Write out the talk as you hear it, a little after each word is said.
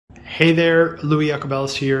Hey there,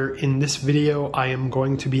 Ecobee here. In this video, I am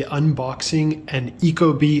going to be unboxing an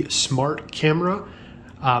Ecobee Smart Camera.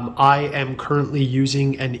 I am currently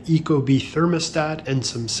using an Ecobee thermostat and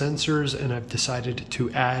some sensors, and I've decided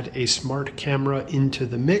to add a smart camera into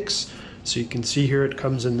the mix. So you can see here it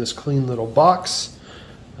comes in this clean little box.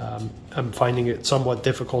 I'm finding it somewhat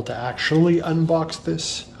difficult to actually unbox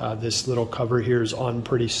this. This little cover here is on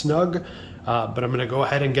pretty snug. But I'm going to go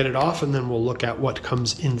ahead and get it off, and then we'll look at what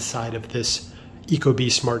comes inside of this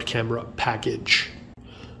Ecobee Smart Camera package.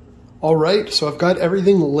 All right, so I've got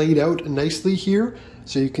everything laid out nicely here.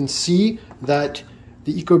 So you can see that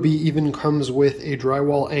the Ecobee even comes with a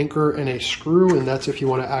drywall anchor and a screw, and that's if you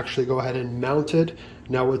want to actually go ahead and mount it.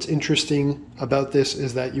 Now what's interesting about this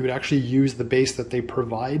is that you would actually use the base that they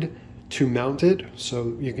provide to mount it.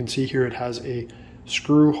 So you can see here it has a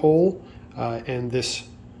screw hole and this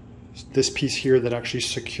piece here that actually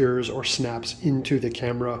secures or snaps into the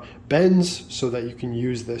camera bends so that you can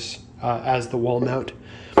use this as the wall mount.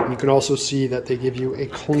 And you can also see that they give you a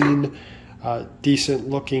clean, decent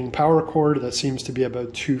looking power cord that seems to be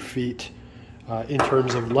about 2 feet in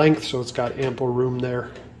terms of length, so it's got ample room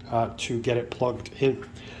there to get it plugged in.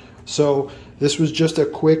 So this was just a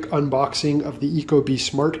quick unboxing of the Ecobee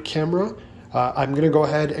Smart Camera. I'm going to go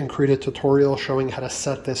ahead and create a tutorial showing how to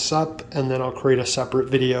set this up, and then I'll create a separate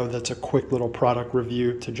video that's a quick little product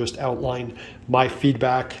review to just outline my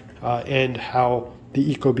feedback and how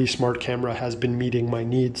the Ecobee Smart Camera has been meeting my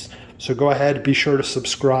needs. So go ahead, be sure to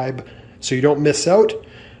subscribe so you don't miss out.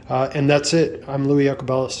 And that's it. I'm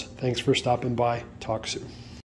Ecobee. Thanks for stopping by. Talk soon.